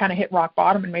 I kind of hit rock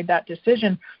bottom and made that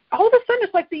decision, all of a sudden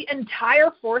it's like the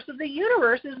entire force of the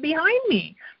universe is behind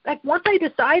me. Like once I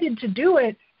decided to do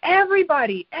it,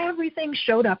 everything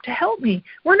showed up to help me.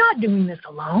 We're not doing this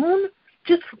alone.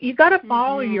 Just you got to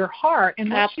follow your heart,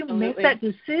 and once you make that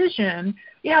decision,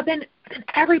 then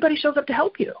everybody shows up to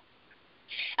help you.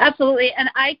 Absolutely, and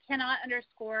I cannot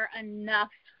underscore enough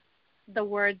the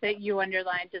word that you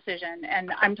underlined, decision.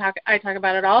 And I talk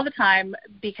about it all the time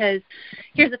because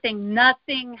here's the thing: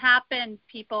 nothing happens,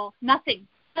 people. Nothing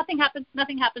happens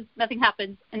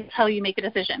until you make a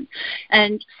decision.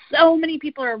 And so many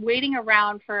people are waiting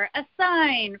around for a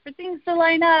sign, for things to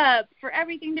line up, for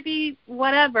everything to be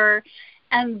whatever,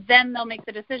 and then they'll make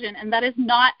the decision. And that is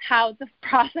not how the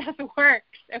process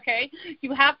works, okay?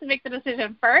 You have to make the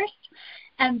decision first,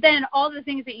 and then all the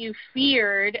things that you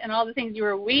feared and all the things you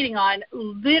were waiting on,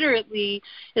 literally,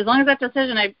 as long as that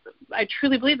decision, I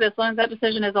truly believe this, as long as that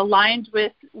decision is aligned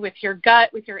with your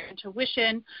gut, with your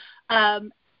intuition,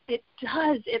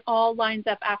 it all lines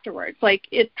up afterwards. Like,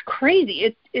 it's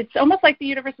crazy. It's almost like the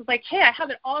universe is like, hey, I have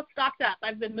it all stocked up.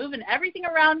 I've been moving everything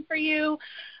around for you.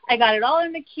 I got it all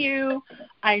in the queue.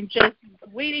 I'm just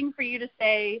waiting for you to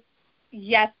say,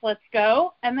 yes, let's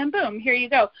go. And then boom, here you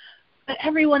go. But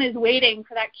everyone is waiting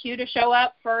for that cue to show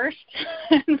up first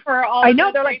and for all I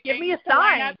know, they're like, give me a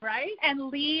sign, right? And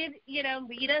lead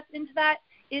us into that.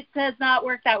 It does not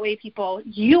work that way, people.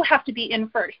 You have to be in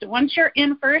first. Once you're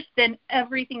in first, then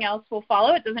everything else will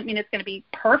follow. It doesn't mean it's going to be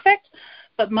perfect,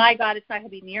 but my God, it's not going to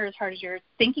be near as hard as you're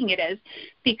thinking it is,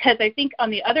 because I think on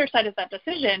the other side of that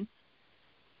decision,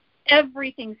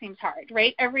 everything seems hard,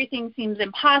 right? Everything seems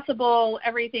impossible.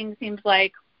 Everything seems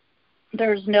like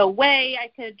there's no way I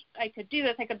could do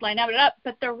this. I could line it up.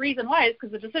 But the reason why is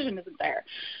because the decision isn't there.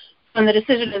 When the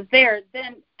decision is there,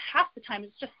 then half the time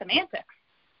it's just semantics.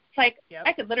 It's like,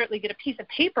 I could literally get a piece of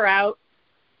paper out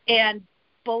and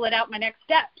bullet out my next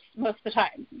steps most of the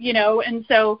time, And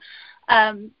so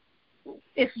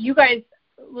if you guys,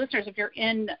 listeners, if you're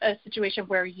in a situation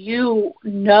where you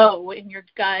know in your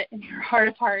gut, in your heart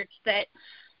of hearts, that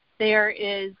there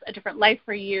is a different life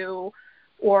for you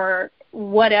or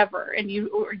whatever, and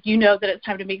you know that it's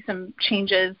time to make some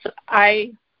changes,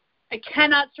 I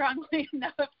cannot strongly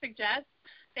enough suggest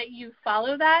that you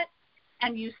follow that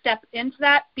and you step into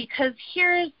that, because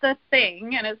here's the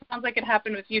thing, and it sounds like it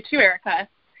happened with you too, Erika.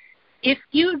 If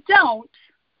you don't,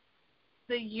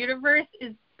 the universe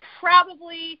is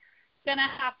probably going to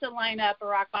have to line up a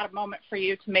rock bottom moment for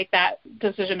you to make that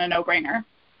decision a no-brainer,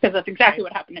 because that's exactly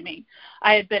what happened to me.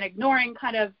 I had been ignoring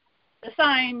kind of the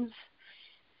signs,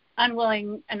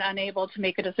 unwilling and unable to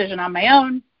make a decision on my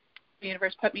own. The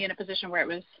universe put me in a position where it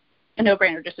was a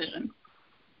no-brainer decision.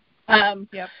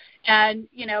 And,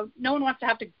 no one wants to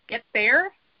have to get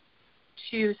there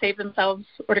to save themselves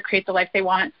or to create the life they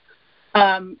want.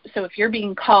 So if you're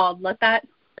being called, pay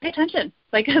attention.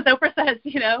 Like as Oprah says,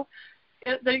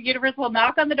 the universe will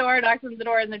knock on the door,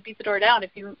 and then beat the door down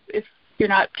if you're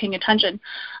not paying attention.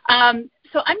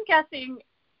 So I'm guessing,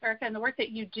 Erika, in the work that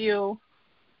you do,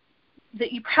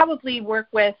 that you probably work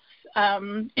with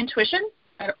intuition.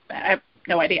 I have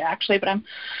no idea actually, but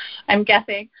I'm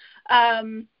guessing.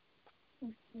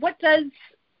 What does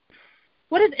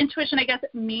intuition, I guess,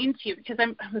 mean to you? Because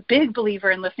I'm a big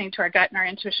believer in listening to our gut and our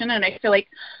intuition, and I feel like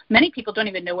many people don't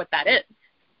even know what that is.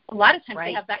 A lot of times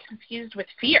they have that confused with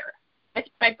fear.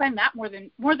 I find that more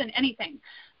than anything.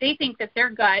 They think that their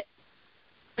gut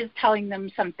is telling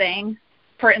them something.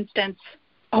 For instance,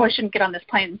 I shouldn't get on this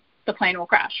plane. The plane will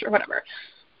crash or whatever.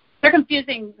 They're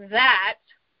confusing that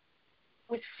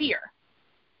with fear.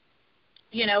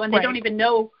 And they don't even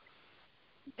know.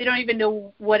 They don't even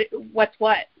know what's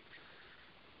what.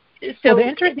 So the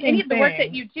interesting any of the work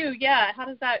that you do, how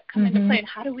does that come into play? And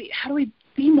how do we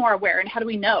be more aware, and how do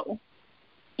we know?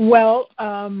 Well,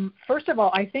 first of all,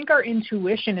 I think our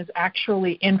intuition is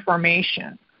actually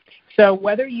information. So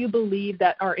whether you believe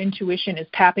that our intuition is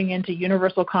tapping into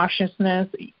universal consciousness,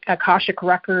 Akashic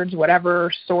records,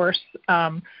 whatever source,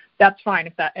 that's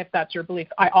fine if that's your belief.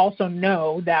 I also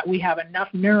know that we have enough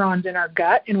neurons in our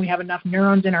gut and we have enough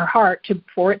neurons in our heart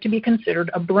for it to be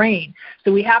considered a brain.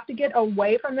 So we have to get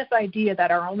away from this idea that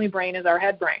our only brain is our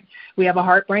head brain. We have a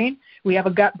heart brain, we have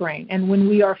a gut brain. And when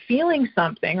we are feeling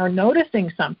something or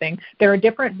noticing something,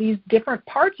 these different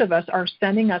parts of us are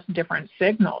sending us different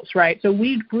signals, right? So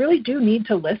we really do need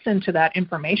to listen to that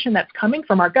information that's coming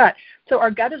from our gut. So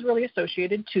our gut is really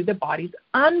associated to the body's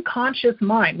unconscious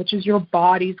mind, which is your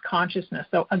body's consciousness.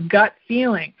 So a gut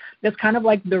feeling, that's kind of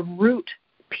like the root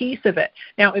piece of it.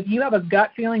 Now, if you have a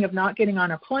gut feeling of not getting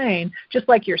on a plane, just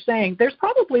like you're saying, there's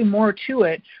probably more to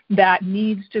it that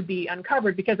needs to be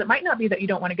uncovered, because it might not be that you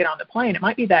don't want to get on the plane. It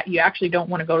might be that you actually don't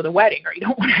want to go to the wedding, or you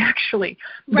don't want to actually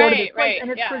go to the place,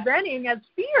 and it's presenting as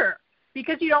fear,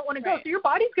 because you don't want to go. So your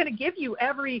body's going to give you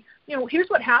here's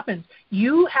what happens.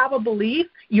 You have a belief,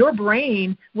 your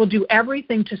brain will do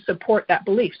everything to support that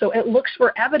belief. So it looks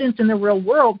for evidence in the real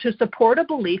world to support a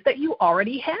belief that you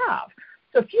already have.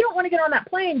 So if you don't want to get on that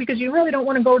plane because you really don't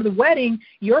want to go to the wedding,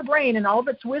 your brain and all of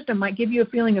its wisdom might give you a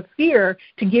feeling of fear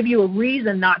to give you a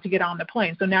reason not to get on the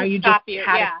plane. So now you just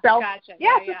had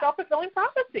it's a self-fulfilling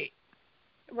prophecy.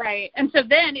 Right. And so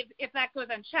then if that goes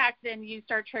unchecked, then you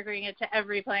start triggering it to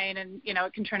every plane, and,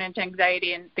 it can turn into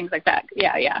anxiety and things like that.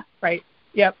 Yeah, yeah. Right.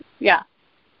 Yep. Yeah.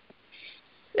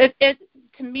 It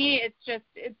to me,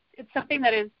 it's something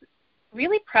that is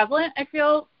really prevalent, I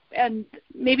feel, and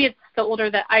maybe it's the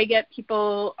older that I get,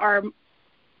 people are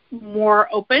more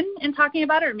open in talking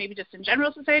about it, or maybe just in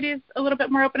general society is a little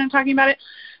bit more open in talking about it.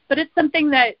 But it's something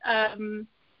that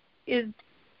is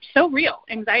so real.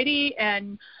 Anxiety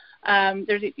and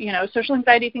there's, social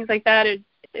anxiety, things like that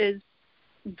is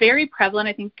very prevalent.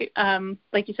 I think,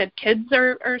 like you said, kids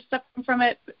are suffering from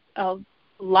it. A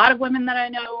lot of women that I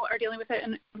know are dealing with it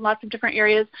in lots of different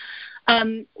areas.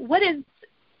 What is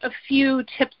a few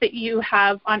tips that you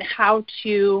have on how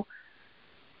to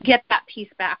get that piece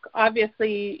back?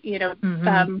 Obviously,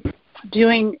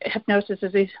 doing hypnosis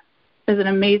is an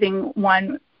amazing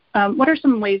one. What are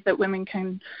some ways that women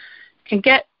can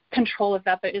get control of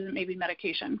that isn't maybe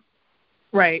medication?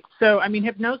 Right. So,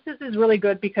 hypnosis is really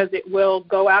good because it will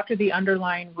go after the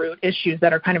underlying root issues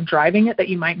that are kind of driving it that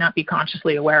you might not be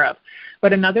consciously aware of.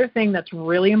 But another thing that's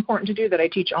really important to do that I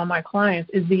teach all my clients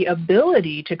is the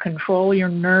ability to control your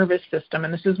nervous system.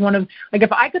 And this is one of,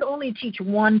 if I could only teach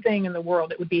one thing in the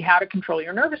world, it would be how to control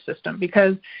your nervous system.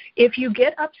 Because if you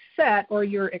get upset or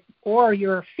you're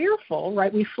fearful,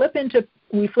 right, we flip into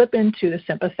the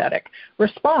sympathetic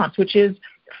response, which is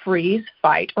freeze,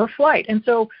 fight, or flight. And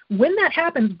so when that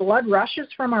happens, blood rushes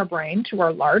from our brain to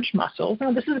our large muscles.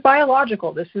 Now, this is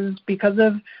biological. This is because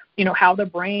of, how the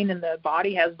brain and the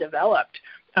body has developed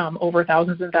over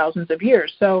thousands and thousands of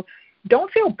years. So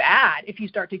don't feel bad if you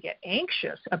start to get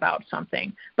anxious about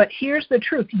something. But here's the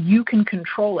truth. You can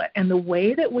control it. And the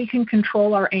way that we can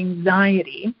control our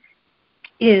anxiety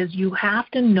is you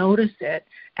have to notice it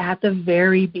at the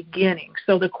very beginning.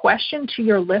 So the question to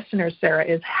your listeners, Sarah,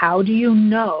 is how do you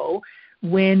know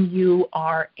when you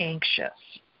are anxious?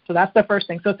 So that's the first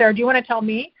thing. So Sarah, do you want to tell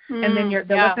me? And then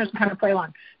the listeners can kind of play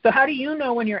along. So how do you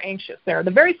know when you're anxious, Sarah?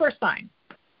 The very first sign.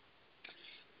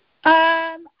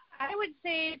 I would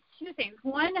say two things.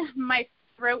 One, my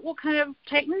throat will kind of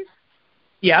tighten.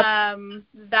 Yeah.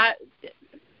 That,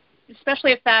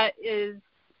 especially if that is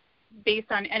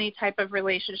based on any type of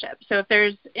relationship. So if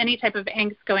there's any type of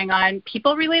angst going on,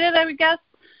 people related, I would guess,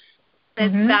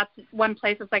 that's one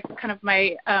place. It's like kind of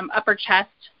my upper chest,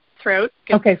 throat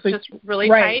gets just really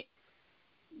tight.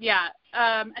 Yeah.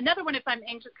 Another one, if I'm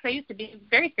anxious, because I used to be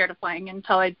very scared of flying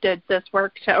until I did this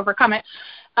work to overcome it.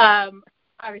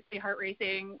 Obviously, heart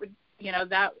racing,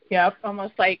 that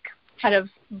almost like kind of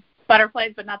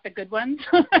butterflies, but not the good ones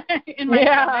in my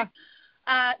stomach.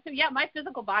 My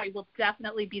physical body will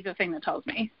definitely be the thing that tells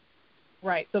me.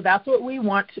 Right. So that's what we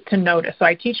want to notice. So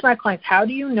I teach my clients, how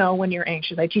do you know when you're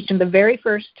anxious? I teach them the very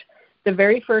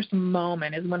first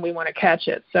moment is when we want to catch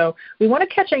it. So we want to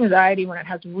catch anxiety when it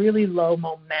has really low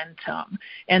momentum.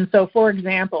 And so, for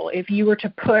example, if you were to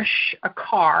push a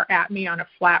car at me on a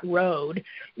flat road,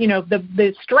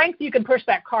 the strength you can push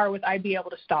that car with, I'd be able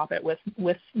to stop it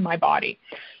with my body.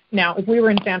 Now, if we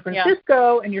were in San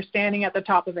Francisco and you're standing at the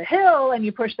top of a hill and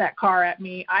you push that car at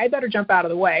me, I better jump out of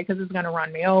the way because it's going to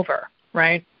run me over,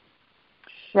 right?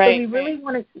 Right.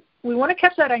 So we want to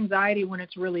catch that anxiety when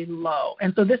it's really low.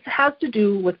 And so this has to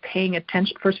do with paying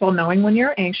attention. First of all, knowing when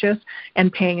you're anxious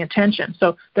and paying attention.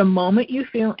 So the moment you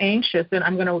feel anxious, then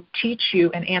I'm going to teach you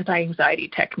an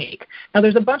anti-anxiety technique. Now,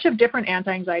 there's a bunch of different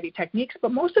anti-anxiety techniques,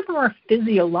 but most of them are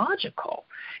physiological.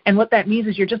 And what that means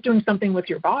is you're just doing something with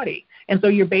your body. And so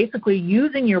you're basically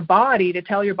using your body to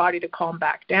tell your body to calm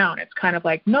back down. It's kind of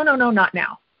like, no, not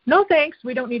now. No, thanks.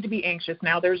 We don't need to be anxious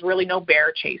now. There's really no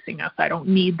bear chasing us. I don't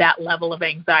need that level of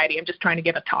anxiety. I'm just trying to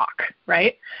give a talk,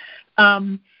 right?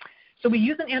 So we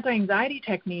use an anti-anxiety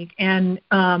technique, and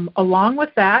along with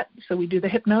that, so we do the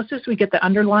hypnosis, we get the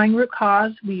underlying root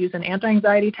cause. We use an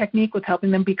anti-anxiety technique with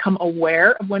helping them become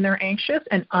aware of when they're anxious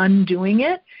and undoing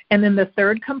it. And then the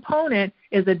third component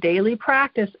is a daily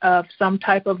practice of some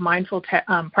type of mindful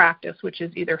practice, which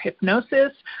is either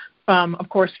hypnosis. Of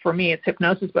course, for me, it's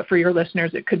hypnosis, but for your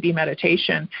listeners, it could be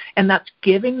meditation. And that's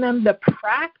giving them the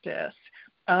practice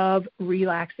of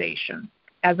relaxation,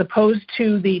 as opposed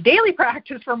to the daily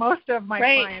practice for most of my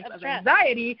clients of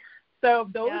anxiety. So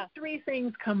those three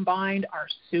things combined are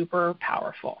super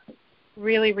powerful.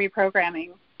 Really reprogramming.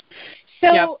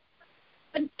 So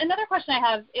another question I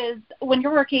have is, when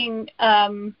you're working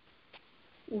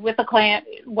with a client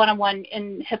one-on-one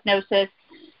in hypnosis,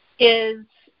 is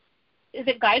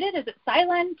it guided? Is it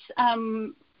silent?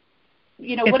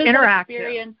 What is the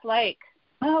experience like?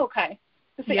 Oh, okay.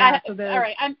 So all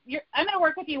right. I'm going to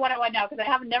work with you one-on-one now, because I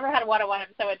have never had a one-on-one. I'm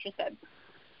so interested.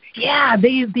 Yeah,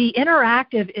 the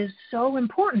interactive is so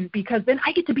important, because then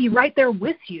I get to be right there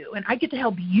with you, and I get to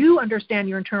help you understand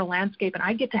your internal landscape, and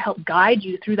I get to help guide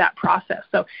you through that process.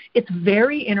 So it's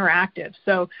very interactive.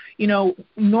 So,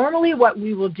 normally what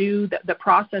we will do, the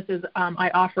process is I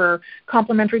offer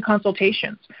complimentary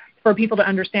consultations for people to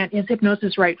understand, is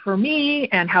hypnosis right for me,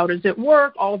 and how does it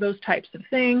work, all those types of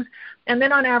things. And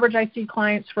then on average, I see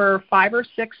clients for 5 or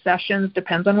 6 sessions,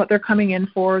 depends on what they're coming in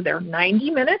for. They're 90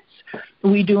 minutes.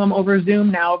 We do them over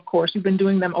Zoom now, of course. We've been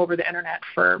doing them over the internet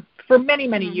for many,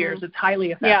 many years. It's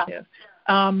highly effective.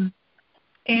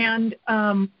 And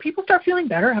people start feeling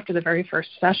better after the very first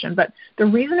session. But the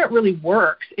reason it really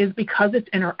works is because it's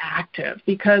interactive.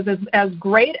 Because as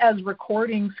great as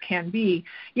recordings can be,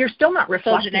 you're still not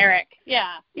reflecting. So generic.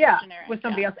 Yeah. Generic, with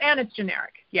somebody else. And it's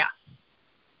generic. Yeah.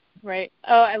 Right.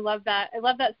 Oh, I love that. I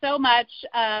love that so much.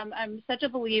 I'm such a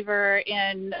believer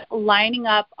in lining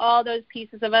up all those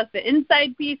pieces of us, the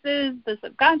inside pieces, the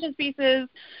subconscious pieces,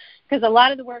 because a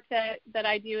lot of the work that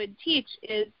I do and teach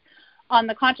is on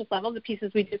the conscious level, the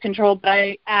pieces we do control, but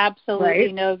I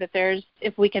absolutely know that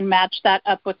if we can match that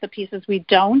up with the pieces we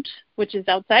don't, which is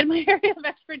outside my area of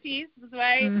expertise, that's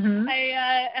why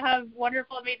I have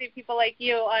wonderful, amazing people like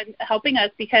you on helping us,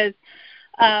 because,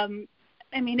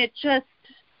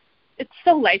 it's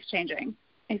so life-changing,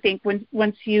 I think,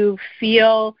 once you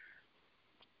feel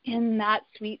in that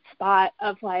sweet spot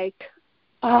of like,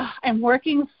 I'm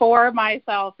working for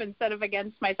myself instead of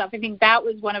against myself. I think that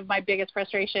was one of my biggest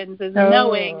frustrations, is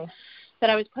knowing that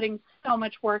I was putting so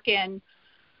much work in,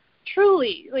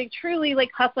 truly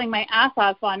hustling my ass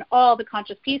off on all the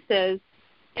conscious pieces,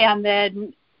 and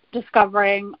then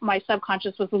discovering my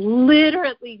subconscious was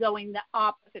literally going the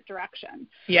opposite direction.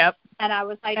 Yep. And I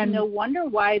was like, no wonder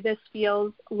why this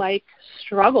feels like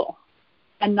struggle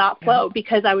and not flow,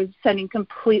 because I was sending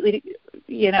completely,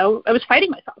 I was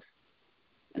fighting myself.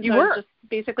 And you so were. I was just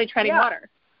basically treading water.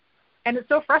 And it's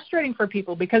so frustrating for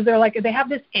people, because they're like, they have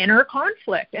this inner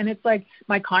conflict, and it's like,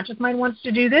 my conscious mind wants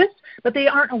to do this, but they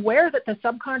aren't aware that the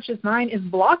subconscious mind is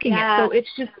blocking it. So it's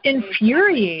just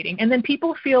infuriating. And then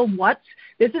people feel,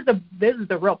 this is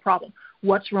the real problem.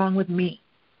 What's wrong with me?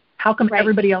 How come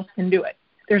everybody else can do it?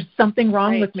 There's something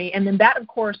wrong with me. And then that, of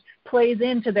course, plays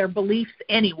into their beliefs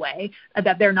anyway,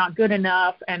 that they're not good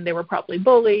enough, and they were probably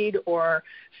bullied, or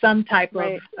some type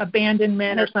of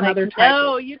abandonment, or some other type.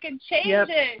 No, you can change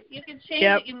it. You can change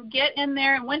it. You can get in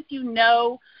there, and once you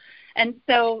know. And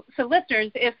so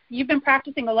listeners, if you've been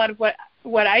practicing a lot of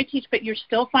what I teach, but you're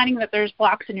still finding that there's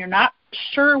blocks and you're not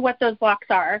sure what those blocks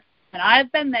are, and I've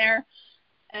been there,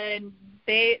 and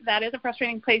that is a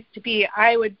frustrating place to be,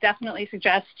 I would definitely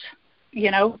suggest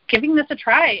giving this a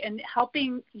try and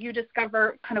helping you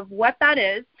discover kind of what that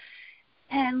is,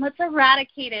 and let's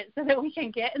eradicate it so that we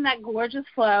can get in that gorgeous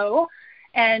flow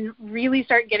and really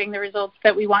start getting the results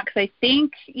that we want. Because I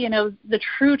think, the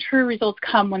true results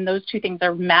come when those two things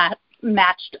are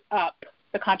matched up,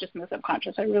 the conscious and the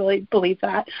subconscious. I really believe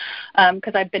that,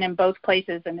 because I've been in both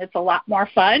places, and it's a lot more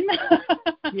fun.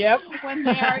 when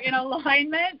they are in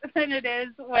alignment than it is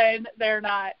when they're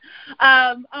not.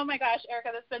 Oh my gosh,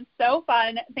 Erika, this has been so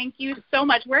fun. Thank you so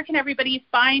much. Where can everybody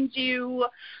find you?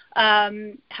 How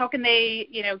can they,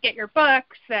 get your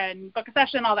books and book a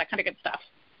session, all that kind of good stuff?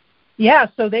 Yeah,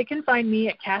 so they can find me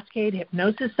at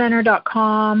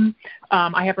CascadeHypnosisCenter.com.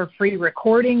 I have a free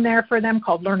recording there for them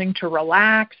called Learning to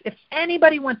Relax. If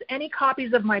anybody wants any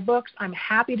copies of my books, I'm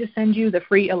happy to send you the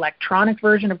free electronic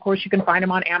version. Of course, you can find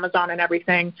them on Amazon and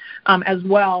everything as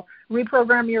well.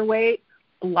 Reprogram Your Weight,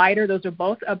 Lighter. Those are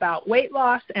both about weight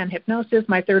loss and hypnosis.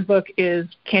 My third book is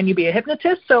Can You Be a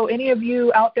Hypnotist? So any of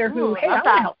you out there who, I want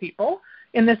to help people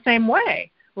in the same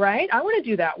way. Right? I want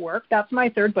to do that work. That's my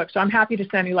third book. So I'm happy to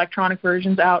send electronic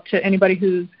versions out to anybody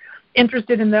who's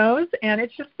interested in those. And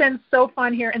it's just been so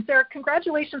fun here. And Sarah,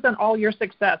 congratulations on all your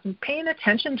success and paying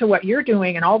attention to what you're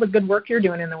doing and all the good work you're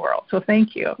doing in the world. So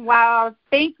thank you. Wow.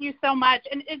 Do you have an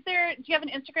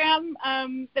Instagram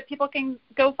that people can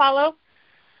go follow?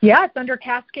 Yeah, it's under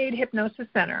Cascade Hypnosis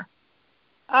Center.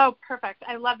 Oh, perfect.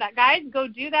 I love that. Guys, go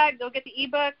do that. Go get the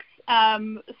ebooks.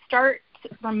 Start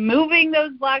removing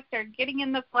those blocks or getting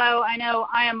in the flow. I know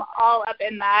I am all up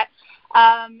in that.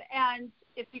 And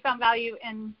if you found value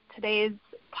in today's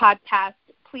podcast,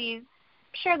 please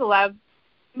share the love,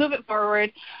 move it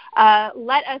forward.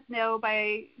 Let us know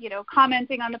by,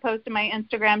 commenting on the post in my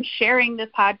Instagram, sharing this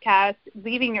podcast,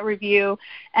 leaving a review,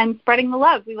 and spreading the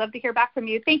love. We love to hear back from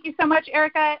you. Thank you so much,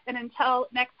 Erika. And until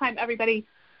next time, everybody,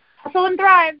 hustle and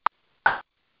thrive.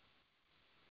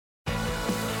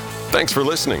 Thanks for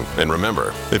listening. And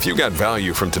remember, if you got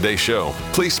value from today's show,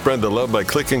 please spread the love by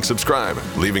clicking subscribe,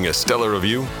 leaving a stellar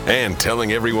review, and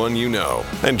telling everyone you know.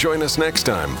 And join us next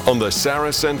time on The Sarah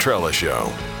Centrella Show.